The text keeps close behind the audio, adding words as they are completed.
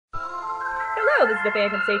Hello, this is the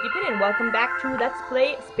Phantom Safety Pin, and welcome back to Let's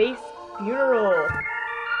Play Space Funeral.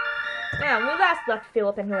 Now, when we last left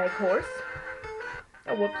Philip and her, of course.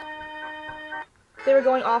 Oh, whoops. They were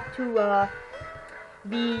going off to,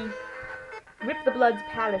 the Rip the Blood's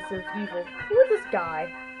Palace of Evil. Who is this guy?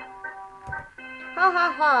 Ha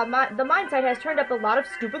ha ha, the mine site has turned up a lot of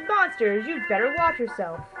stupid monsters. You'd better watch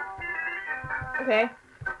yourself. Okay.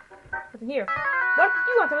 What's in here? What?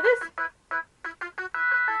 You want some of this?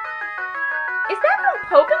 Is that from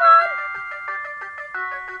Pokemon?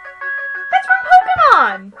 That's from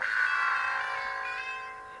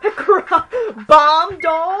Pokemon! Bomb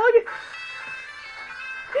dog?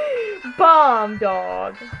 Bomb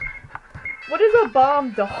dog. What is a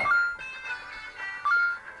bomb dog?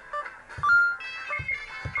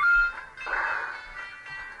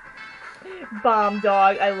 Bomb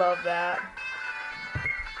dog, I love that.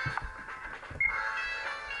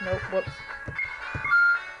 Nope, whoops.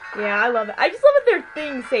 Yeah, I love it. I just love that their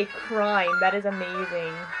things say crime. That is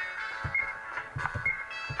amazing.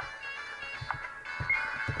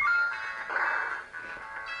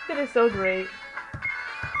 That is so great.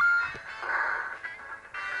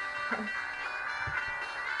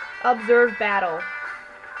 Observe battle.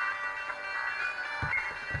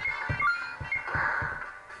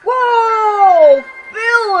 Whoa!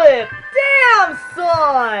 Philip! Damn,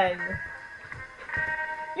 son!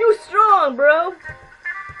 You strong, bro!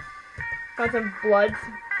 Found some bloods.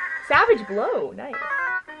 Savage blow. Nice.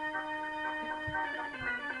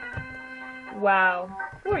 Wow.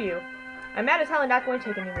 Who are you? I'm mad as hell and not going to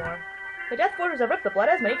take anymore. The Death Fortress of Rip the Blood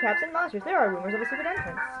has many traps and monsters. There are rumors of a secret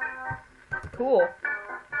entrance. Cool.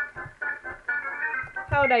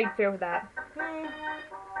 How would I fare with that?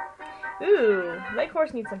 Ooh, Lake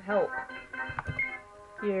Horse needs some help.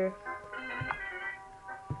 Here.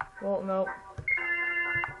 Well, no.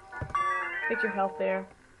 Fix your health there.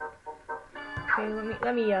 Okay,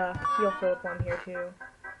 let me heal Philip one here too.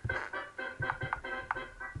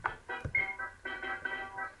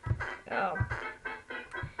 Oh.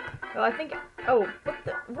 Well, I think. Oh,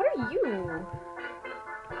 what are you?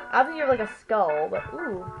 I think you're like a skull, but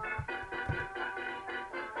ooh.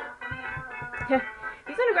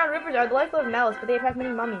 These underground rivers are the lifeblood of malice, but they attract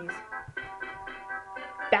many mummies.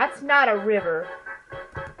 That's not a river.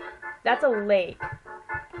 That's a lake.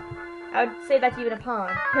 I would say that's even a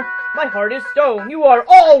pond. My heart is stone. You are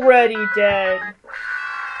already dead.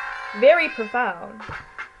 Very profound.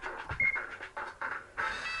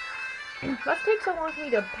 Must take so long for me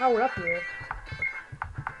to power up here.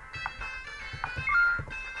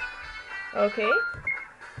 Okay.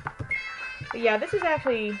 But yeah, this is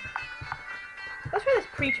actually... Let's try this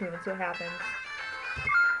preach move and see what happens.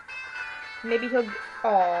 Maybe he'll...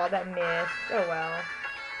 Aw, that missed. Oh well.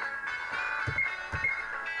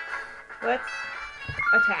 Let's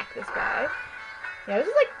attack this guy. Yeah, this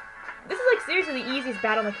is like seriously the easiest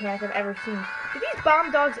battle mechanic I've ever seen. Do these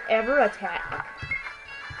bomb dogs ever attack?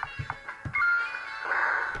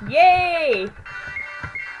 Yay!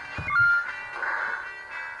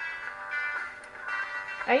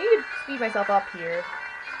 I need to speed myself up here.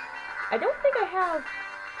 I don't think I have...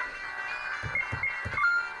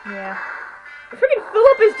 Yeah. Freaking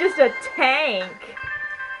Philip is just a tank!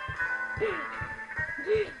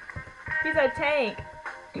 He's a tank.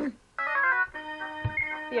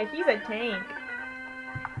 Yeah, he's a tank.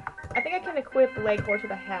 I think I can equip the Lake Horse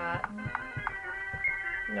with a hat.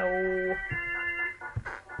 No.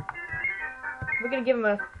 We're gonna give him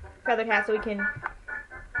a feathered hat so he can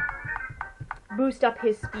boost up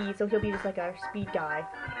his speed, so he'll be just like a speed guy.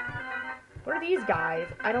 What are these guys?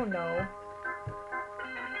 I don't know.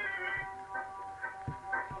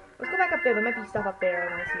 Let's go back up there. There might be stuff up there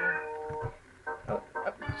I want to see.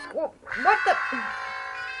 Oh, what the?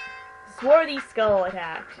 Swarthy Skull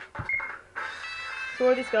attacked.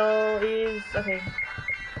 Swarthy Skull is... Okay.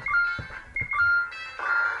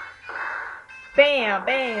 Bam!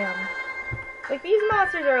 Bam! Like, these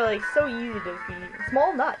monsters are, like, so easy to defeat.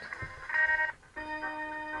 Small nut.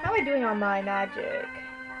 How am I doing on my magic?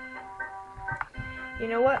 You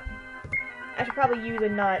know what? I should probably use a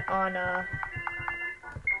nut on,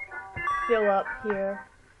 Philip here.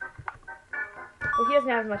 Well, he doesn't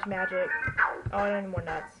have as much magic. Oh, I don't need more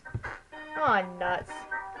nuts. Aw, nuts.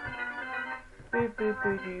 Boop boop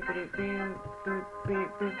boop boop boop boop boop boop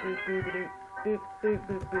boop boop boop boop boop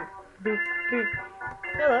boop boop boop boop.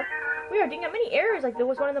 Philip, we are digging up many errors like there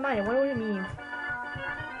was one in the mine. I wonder what it means.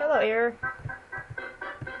 Hello, error.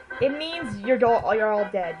 It means you're all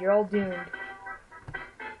dead. You're all doomed.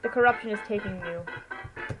 The corruption is taking you.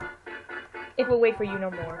 It will wait for you no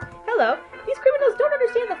more. Hello. These criminals don't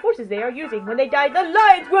understand the forces they are using. When they die, the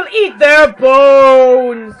lions will eat their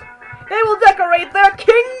bones! They will decorate desecrate their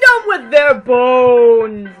kingdom with their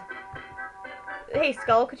bones! Hey,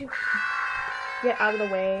 Skull, could you get out of the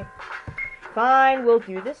way? Fine, we'll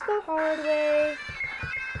do this the hard way.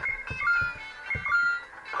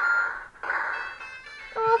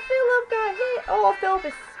 Oh, Philip got hit. Oh, Philip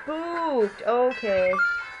is spooked. Okay.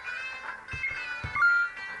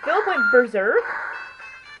 Philip went berserk?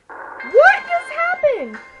 What just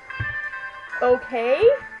happened? Okay.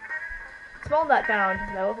 Small nut found.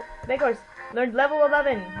 Level. Of course. Learned level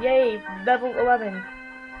 11. Yay, level 11.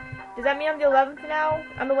 Does that mean I'm the 11th now?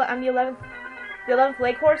 I'm the 11th. The 11th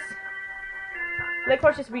lake horse. Lake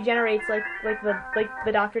horse just regenerates like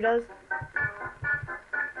the doctor does.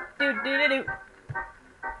 Do do do do.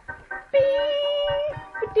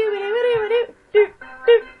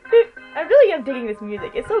 I really am digging this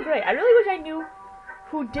music. It's so great. I really wish I knew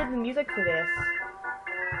who did the music for this,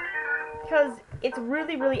 because it's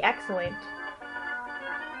really, really excellent.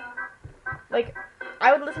 Like,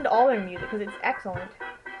 I would listen to all their music because it's excellent.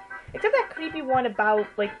 Except that creepy one about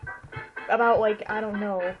like, I don't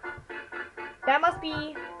know. That must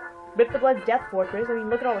be Rip the Blood's Death Fortress. I mean,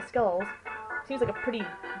 look at all the skulls. Seems like a pretty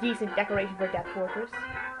decent decoration for a Death Fortress.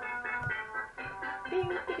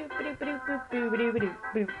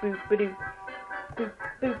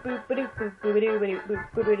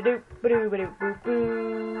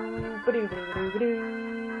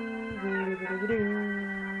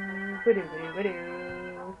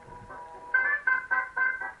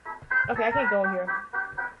 Okay, I can't go in here.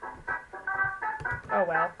 Oh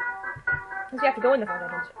well. Because you have to go in the front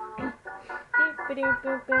entrance.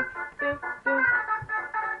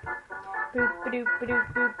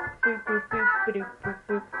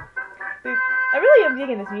 I really am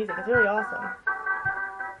digging this music. It's really awesome.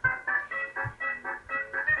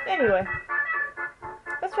 Anyway,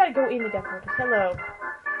 let's try to go in the Death Fortress. Hello.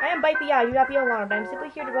 I am Bite the Eye. Do not be alarmed. I am simply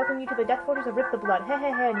here to welcome you to the Death Fortress of Rip the Blood. Heh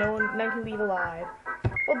heh heh. None can leave alive.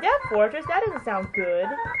 Well, Death Fortress? That doesn't sound good.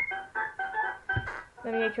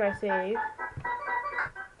 Let me make sure I save.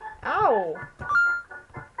 Ow!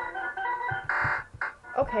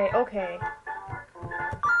 Okay, okay.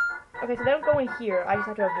 Okay, so they don't go in here. I just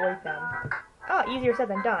have to avoid them. Ah, easier said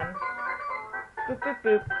than done. Boop, boop,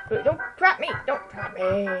 boop. Boop. Don't trap me! Don't trap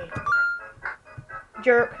me!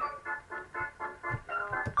 Jerk.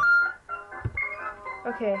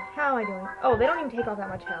 Okay, how am I doing? Oh, they don't even take off that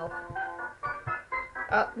much health.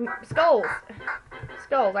 Skulls!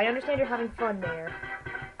 Skulls, I understand you're having fun there.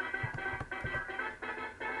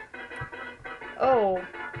 Oh.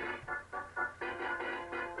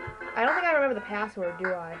 I don't think I remember the password,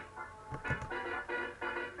 do I?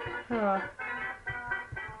 Huh.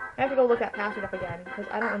 I have to go look that password up again, because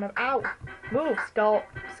I don't remember. Ow! Move, Skull!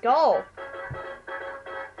 Skull!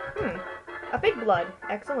 A big blood.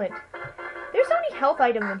 Excellent. There's so many health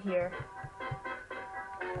items in here.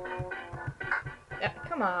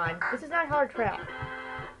 Come on. This is not hard trap.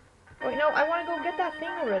 Wait, no, I want to go get that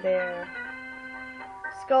thing over there.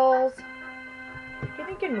 Skulls. Do you think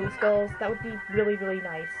you can move skulls? That would be really, really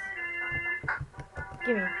nice.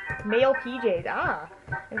 Gimme. Male PJs. Ah!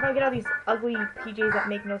 I'm trying to get all these ugly PJs that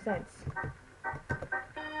make no sense.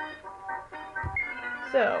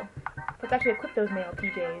 So, let's actually equip those male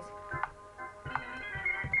PJs.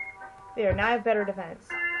 There, now I have better defense.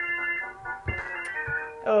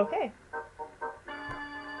 Okay.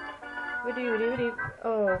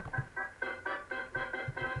 Oh.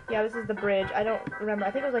 Yeah, this is the bridge. I don't remember.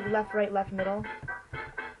 I think it was like left, right, left, middle.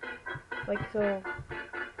 Like so.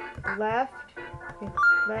 Left,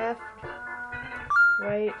 left,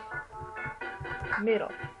 right,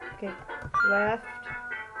 middle. Okay. Left,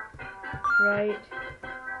 right,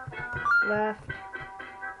 left,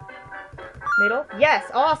 middle.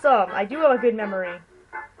 Yes! Awesome! I do have a good memory.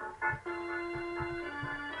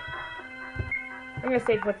 I'm gonna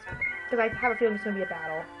save what's... because I have a feeling it's gonna be a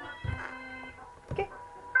battle. Okay.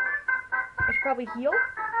 I should probably heal?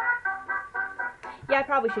 Yeah, I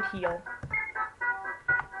probably should heal.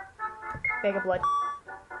 Bag of blood.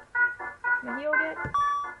 Can I heal yet?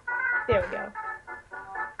 There we go.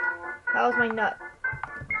 How's my nut?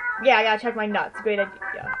 Yeah, I gotta check my nuts. Great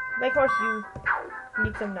idea. Of course, you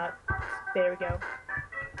need some nuts. There we go.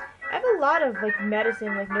 I have a lot of, like,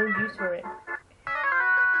 medicine, like, no use for it.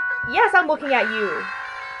 Yes, I'm looking at you!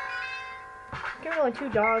 Careful when two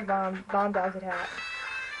bomb dogs attack.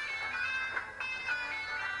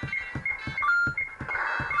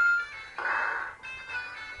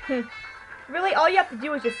 Really, all you have to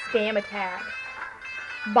do is just spam attack.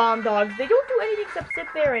 Bomb dogs, they don't do anything except sit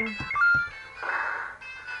there and...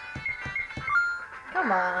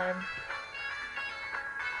 Come on.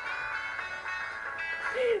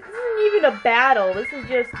 This isn't even a battle, this is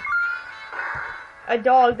just... a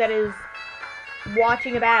dog that is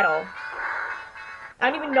watching a battle. I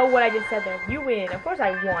don't even know what I just said there. You win. Of course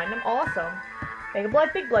I won. I'm awesome. Big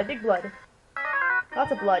blood, big blood, big blood.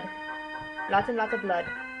 Lots of blood. Lots and lots of blood.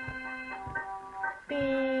 Is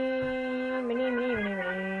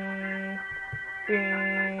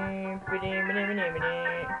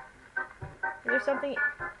there something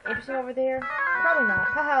interesting over there? Probably not.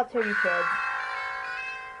 Haha, I'll tear you shreds.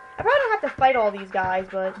 I probably don't have to fight all these guys,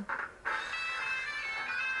 but...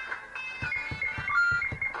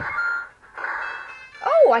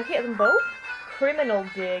 Oh, I hit them both? Criminal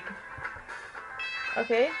dig.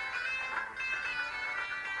 Okay.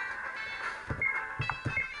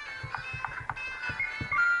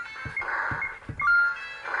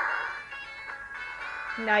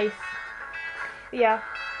 Nice. Yeah.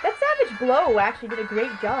 That Savage Blow actually did a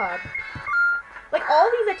great job. Like, all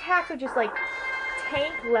these attacks are just, like,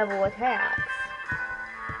 tank level attacks.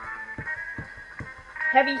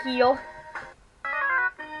 Heavy heal.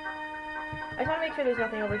 I just want to make sure there's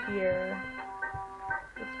nothing over here.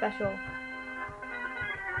 It's special.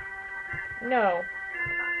 No.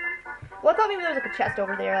 Well, I thought maybe there was like a chest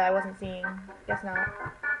over there that I wasn't seeing. Guess not.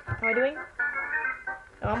 How am I doing?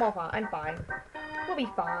 Oh, I'm all fine. I'm fine. We'll be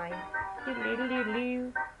fine.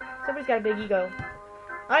 Doo-doo-doo-doo-doo. Somebody's got a big ego.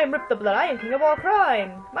 I am Rip the Blood. I am king of all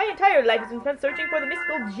crime. My entire life has been spent searching for the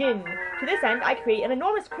mystical Djinn. To this end, I create an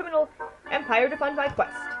enormous criminal empire to fund my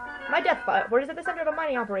quest. My death fort is at the center of a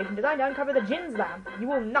mining operation designed to uncover the Djinns' lamp. You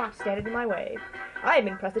will not stand in my way. I am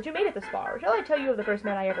impressed that you made it this far. Shall I tell you of the first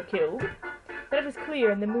man I ever killed? That it was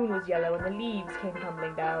clear and the moon was yellow and the leaves came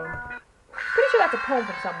tumbling down. Pretty sure that's a poem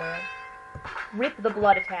from somewhere. Rip the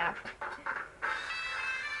Blood attacked.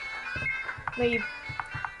 Leave.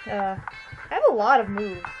 I have a lot of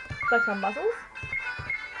moves. Flex my muscles.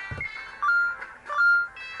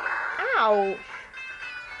 Ouch.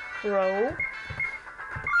 Bro.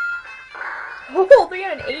 Oh,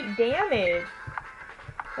 308 damage.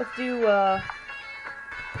 Let's do,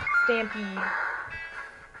 Stampede.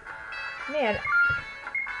 Man.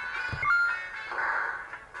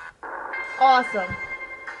 Awesome.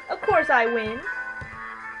 Of course I win.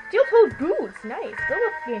 Steel-toed boots. Nice. Build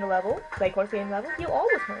up gain a level. Play course gain level. Heal all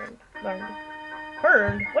was learned.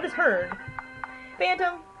 Herned? What is herned?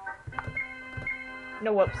 Phantom.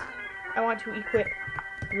 No, whoops. I want to equip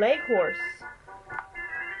leg horse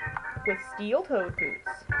with steel-toed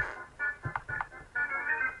boots.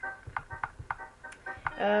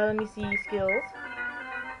 Let me see skills.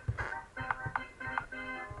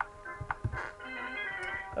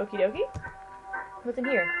 Okie dokie. What's in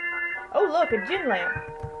here? Oh look, a Djinn lamp.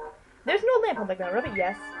 There's no lamp on the ground, rub it,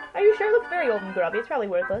 yes. Are you sure? It looks very old and grubby. It's probably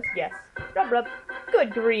worthless. Yes. Rub rub.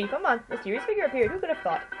 Good grief. Come on. Mysterious figure appeared. Who could have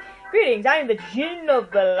thought? Greetings, I am the Djinn of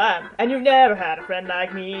the lamp, and you've never had a friend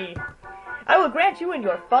like me. I will grant you in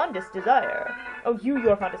your fondest desire. Oh,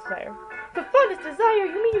 your fondest desire. For fondest desire,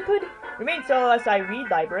 you mean you could remain so as I read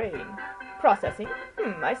thy brain. Processing.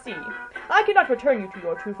 I see. I cannot return you to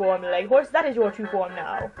your true form, leg horse. That is your true form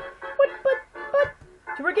now. But,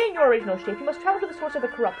 to regain your original shape, you must travel to the source of the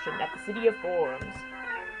corruption at the City of Forms.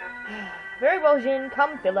 Very well, Djinn.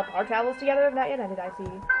 Come, Philip. Our travels together have not yet ended, I see.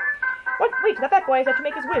 What? Wait, that fat boy has had to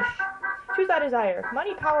make his wish. Choose thy desire.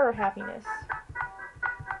 Money, power, or happiness.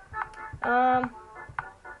 Do I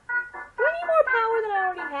need more power than I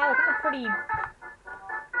already have? I think I'm pretty...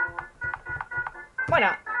 Why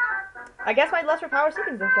not? I guess my lust for power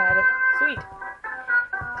sickens this guy, but sweet.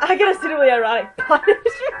 I get a suitably ironic punishment.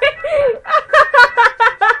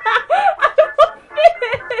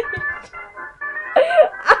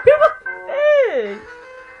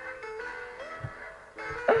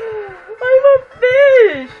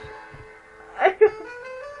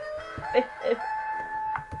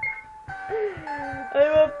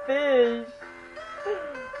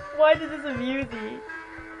 Why does this amuse me?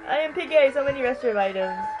 I am picking so many restroom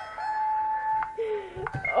items.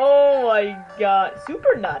 Oh my god.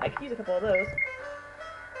 Super nut. I could use a couple of those.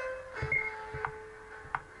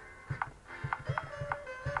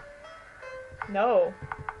 No.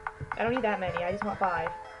 I don't need that many. I just want 5.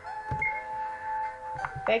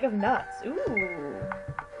 Bag of nuts. Ooh.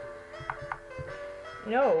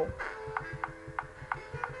 No.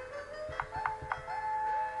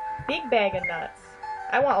 Big bag of nuts.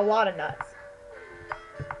 I want a lot of nuts.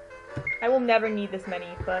 I will never need this many,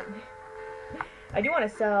 but I do want to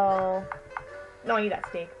sell... No, I need that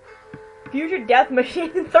steak. Fuse your death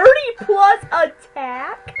machine. 30 plus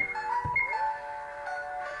attack?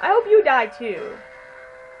 I hope you die too.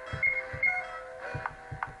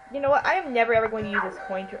 You know what? I am never ever going to use this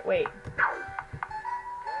coin trick. Wait.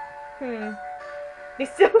 They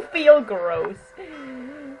still feel gross.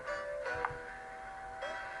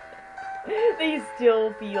 They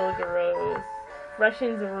still feel gross.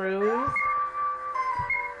 Freshens rules.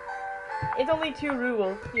 It's only 2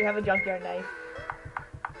 rules. You have a junkyard knife.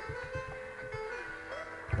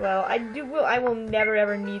 Well, I will never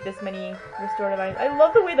ever need this many restorative items. I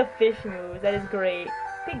love the way the fish moves. That is great.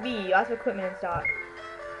 Big B, lots of equipment in stock.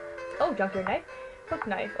 Oh, junkyard knife. Hook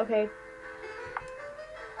knife. Okay.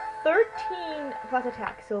 13 plus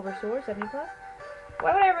attack. Silver sword, 70 plus.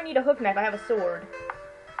 Why would I ever need a hook knife? I have a sword.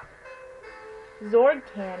 Zord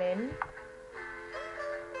cannon.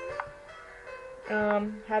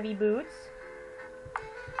 Heavy boots.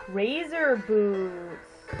 Razor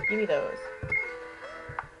boots. Give me those.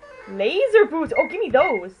 Laser boots! Oh, give me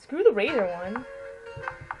those! Screw the razor one.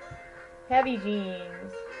 Heavy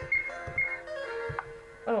jeans.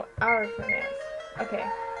 Oh, our pants. Okay.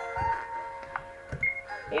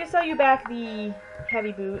 I need to sell you back the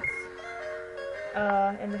heavy boots.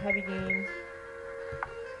 And the heavy jeans.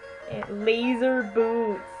 And laser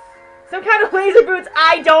boots. Some kind of laser boots,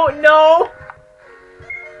 I don't know!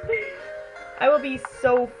 I will be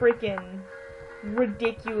so freaking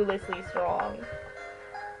ridiculously strong.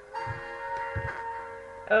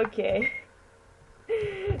 Okay.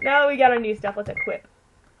 Now we got our new stuff. Let's equip.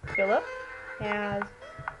 Philip has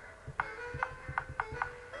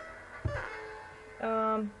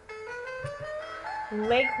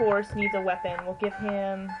Leg Horse needs a weapon. We'll give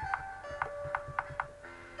him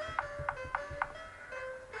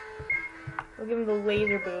the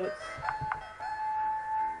laser boots.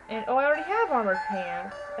 And oh, I already have armored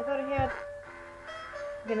pants. I thought I had.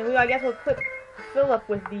 Okay, then I guess we'll equip Philip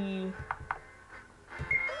with the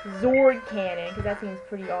Zord cannon, because that seems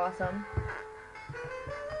pretty awesome.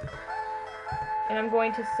 And I'm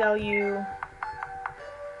going to sell you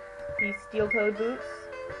these steel-toed boots.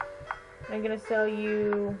 And I'm going to sell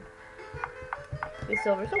you this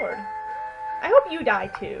silver sword. I hope you die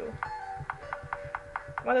too.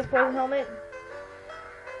 Want this poison helmet?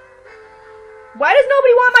 Why does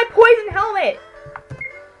nobody want my poison helmet?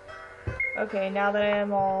 Okay, now that I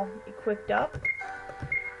am all equipped up.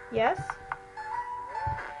 Yes?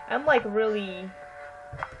 I'm like really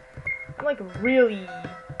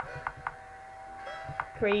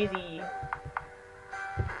crazy.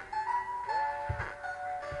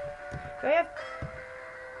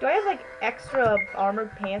 Do I have like extra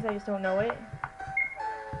armored pants? I just don't know it.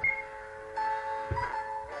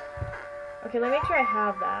 Okay, let me make sure I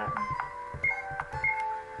have that.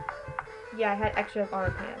 Yeah, I had extra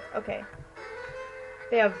armored pants. Okay.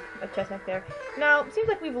 They have a chest back there. Now, it seems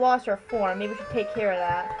like we've lost our form. Maybe we should take care of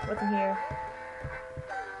that. What's in here?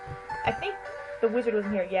 I think the wizard was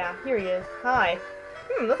in here. Yeah, here he is. Hi.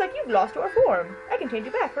 Looks like you've lost your form. I can change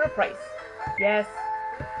you back for a price. Yes.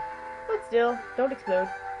 Hold still. Don't explode.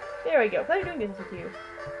 There we go. Pleasure doing business with you.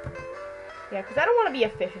 Yeah, because I don't want to be a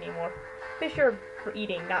fish anymore. Fish are for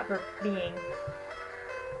eating, not for being.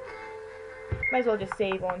 Might as well just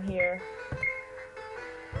save on here.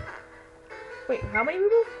 Wait, how many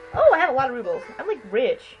rubles? Oh, I have a lot of rubles. I'm like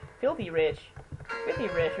rich. Filthy rich. Filthy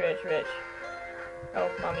rich, rich, rich.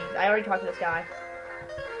 Oh, mommy. I already talked to this guy.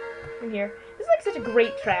 In here. This is like such a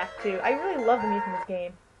great track, too. I really love the music in this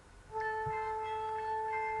game.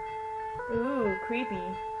 Ooh,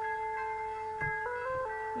 creepy.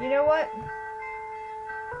 You know what?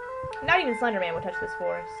 Not even Slender Man will touch this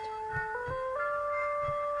forest.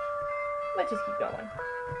 Let's just keep going.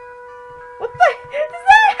 What the? Does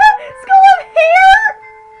that have skull of hair?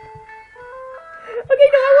 Okay,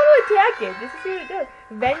 no, I want to attack it. Just to see what it does.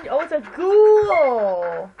 Oh, it's a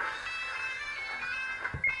ghoul.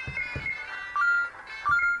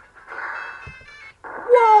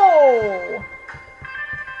 Whoa!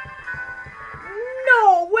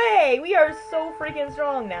 No way! We are so freaking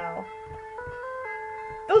strong now.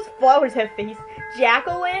 Those flowers have face.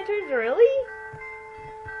 Jack-o'-lanterns, really?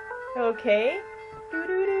 Okay.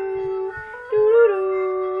 Doo-doo-doo. Doo-doo-doo.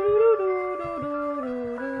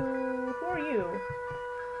 Who are you?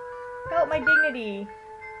 Help my dignity.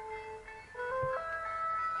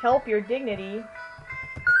 Help your dignity.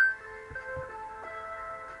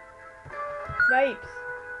 Yipes.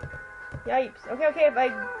 Yipes. Okay, okay, if I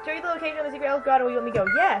show you the location of the secret elf grotto, will you let me go?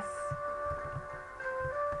 Yes!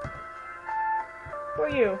 Who are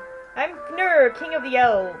you? I'm Knurr, king of the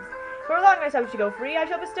elves. For allowing myself to go free, I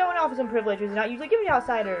shall bestow an offer some privileges not usually given to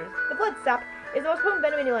outsiders. The blood sap is the most potent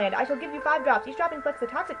venom in the land. I shall give you 5 drops. Each drop inflicts a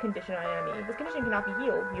toxic condition on an enemy. This condition cannot be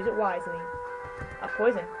healed. Use it wisely. A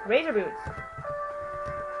poison. Razor boots.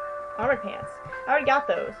 Armored pants. I already got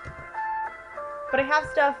those. But I have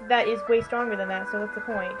stuff that is way stronger than that, so what's the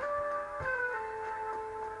point?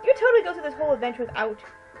 You could totally go through this whole adventure without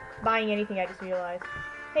buying anything, I just realized.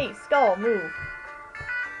 Hey, Skull, move.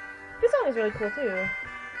 This song is really cool too.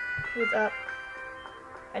 What's up?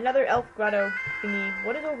 Another elf grotto thingy.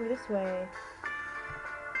 What is over this way?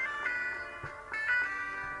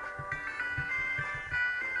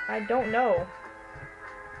 I don't know.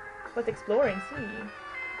 Let's explore and see.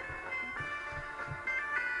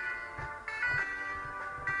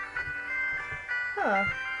 Huh.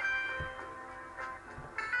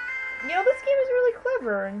 You know, this game is really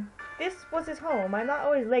clever, and this was his home. I'm not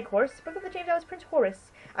always Leghorse, but for the change I was Prince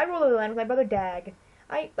Horace. I ruled the land with my brother Dag.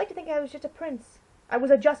 I like to think I was just a prince. I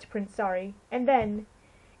was a just prince, sorry. And then,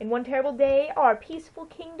 in one terrible day, our peaceful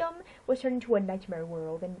kingdom was turned into a nightmare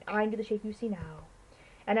world, and I'm to the shape you see now.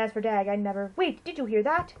 And as for Dag, I never... Wait, did you hear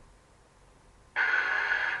that?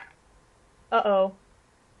 Uh-oh.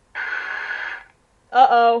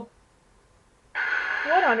 Uh-oh.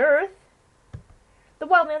 What on earth? The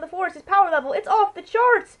wild man of the forest's power level, it's off the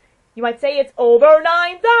charts! You might say it's over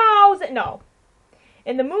 9,000! No.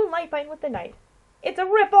 In the moonlight fighting with the night. It's a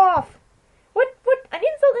rip-off! What? An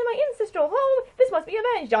insult in my ancestral home? This must be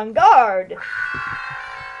avenged. On guard!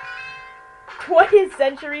 What is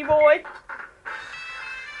Century Boy?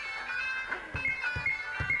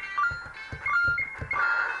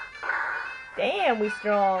 Damn, we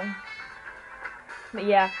strong. But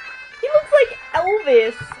yeah, he looks like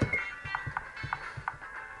Elvis.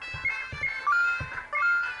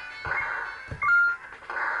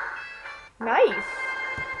 Nice.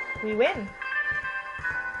 We win.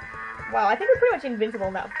 Wow, I think we're pretty much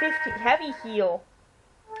invincible now. 15, heavy heal.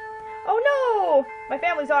 Oh no! My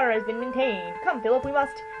family's honor has been maintained. Come, Philip, we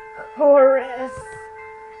must... Horace.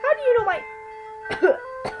 How do you know my...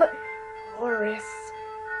 Horace.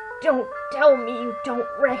 Don't tell me you don't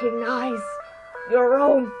recognize your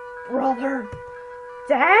own brother.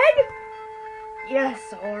 Dag? Yes,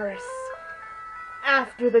 Horace.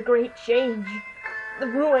 After the great change, the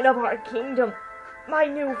ruin of our kingdom, my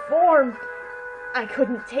new form, I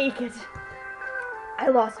couldn't take it. I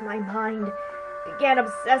lost my mind, began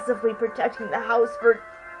obsessively protecting the house for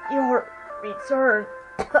your return.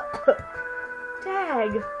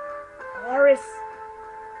 Dag, Horace,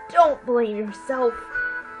 don't blame yourself.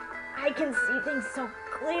 I can see things so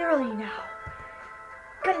clearly now.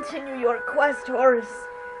 Continue your quest, Horace.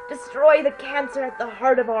 Destroy the cancer at the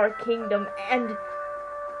heart of our kingdom and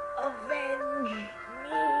avenge me.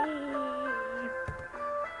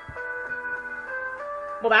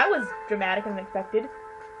 Well, that was dramatic and unexpected.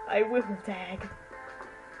 I will, Dag.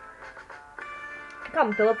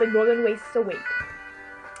 Come, Philip, the northern wastes await.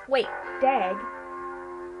 Wait, Dag?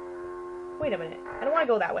 Wait a minute. I don't want to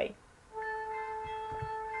go that way.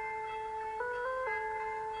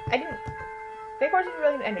 I didn't... Fake horse is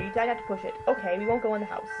really gonna enter. You decided not to push it. Okay, we won't go in the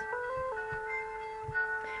house.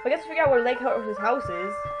 Well, I guess we figure out where Leghorse's house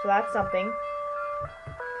is, so that's something.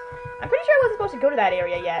 I'm pretty sure I wasn't supposed to go to that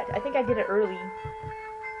area yet. I think I did it early.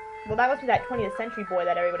 Well, that must be that 20th century boy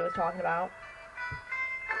that everybody was talking about.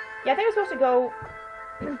 Yeah, I think I was supposed to go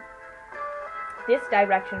this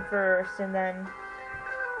direction first, and then...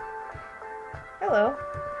 Hello.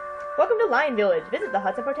 Welcome to Lion Village. Visit the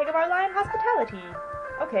huts and partake of our lion hospitality.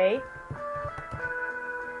 Okay.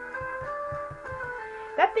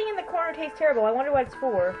 That thing in the corner tastes terrible. I wonder what it's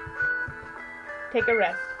for. Take a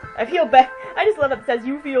rest. I feel bad. I just love it says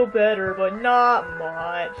you feel better, but not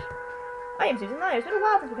much. I am Susan Lion. It's been a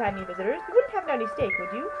while since we've had any visitors. You wouldn't have any steak,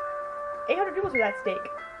 would you? 800 rubles for that steak.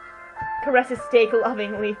 Caresses steak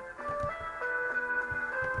lovingly.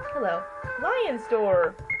 Hello. Lion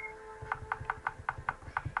store.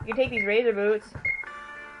 You can take these razor boots.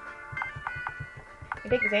 You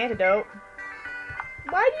can take this antidote.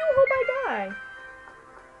 Why do you hope I die?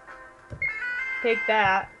 Take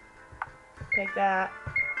that. Take that.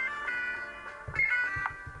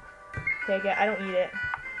 Take it. I don't eat it.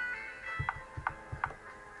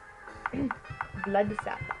 Blood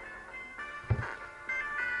sap.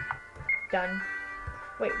 Done.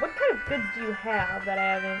 Wait, what kind of goods do you have that I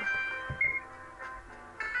haven't?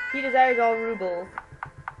 He desires all rubles.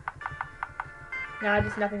 Nah,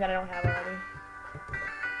 just nothing that I don't have already.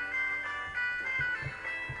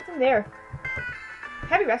 What's in there?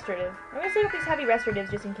 Heavy restorative. I'm gonna save up these heavy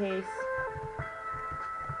restoratives just in case.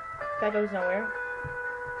 That goes nowhere.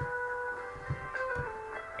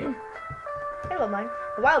 Hello, mine.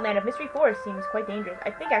 The wild man of Mystery Forest seems quite dangerous.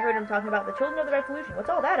 I think I heard him talking about the children of the Revolution. What's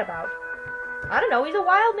all that about? I don't know. He's a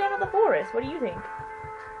wild man of the forest. What do you think?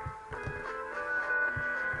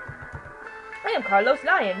 I am Carlos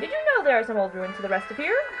Lion. Did you know there are some old ruins to the rest of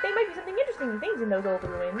here? There might be something interesting things in those old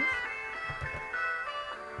ruins.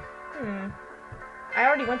 I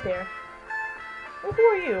already went there. Well, who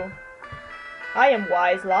are you? I am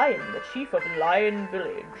Wise Lion, the chief of Lion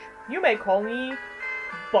Village. You may call me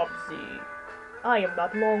Bubsy, I am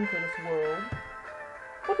not long for this world.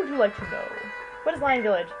 What would you like to know? What is Lion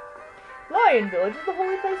Village? Lion Village is the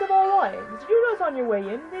holy place of all lions. Did you notice on your way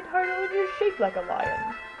in, the entire village is shaped like a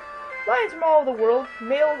lion? Lions from all over the world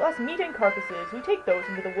mail us meat and carcasses. We take those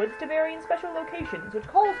into the woods to bury in special locations, which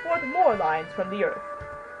calls forth more lions from the earth.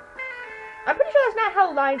 I'm pretty sure that's not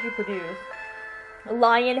how lions reproduce.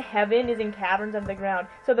 Lion heaven is in caverns under the ground.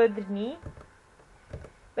 So the Djinns?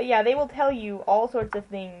 But yeah, they will tell you all sorts of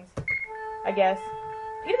things, I guess.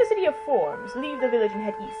 To get to the city of Forms, leave the village and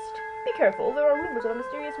head east. Be careful, there are rumors of a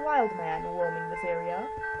mysterious wild man roaming this area.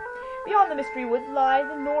 Beyond the mystery woods lie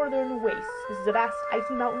the northern wastes. This is a vast,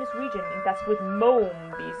 icy mountainous region infested with mome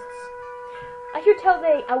beasts. I hear tell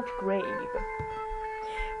they outgrave.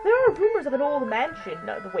 There are rumors of an old mansion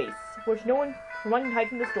of the wastes, which no one can hide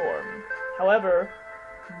from the storm. However,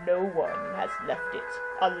 no one has left it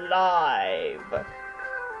alive.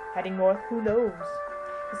 Heading north, who knows?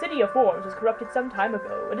 The city of Forms was corrupted some time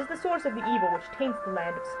ago. It is the source of the evil which taints the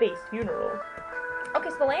land of Space Funeral. Okay,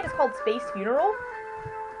 so the land is called Space Funeral?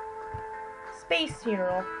 Space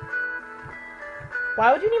Funeral.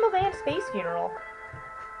 Why would you name a land Space Funeral?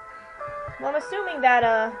 Well, I'm assuming that,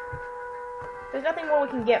 there's nothing more we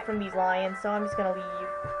can get from these lions, so I'm just gonna leave.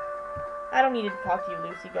 I don't need to talk to you,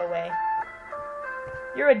 Lucy. Go away.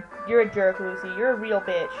 You're a jerk, Lucy. You're a real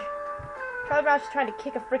bitch. Charlie Brown's just trying to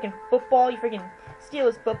kick a freaking football. You freaking steal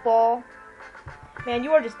his football. Man,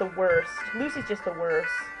 you are just the worst. Lucy's just the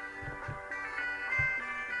worst.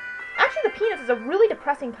 Actually, the Peanuts is a really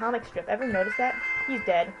depressing comic strip. Ever notice that? He's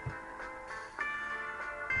dead.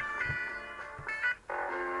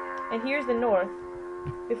 And here's the north.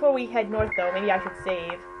 Before we head north, though, maybe I should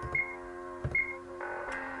save.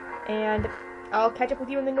 And I'll catch up with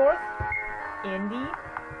you in the north in the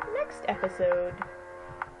next episode.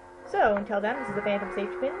 So, until then, this is the Phantom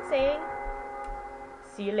Safety Pin saying,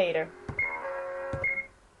 see you later.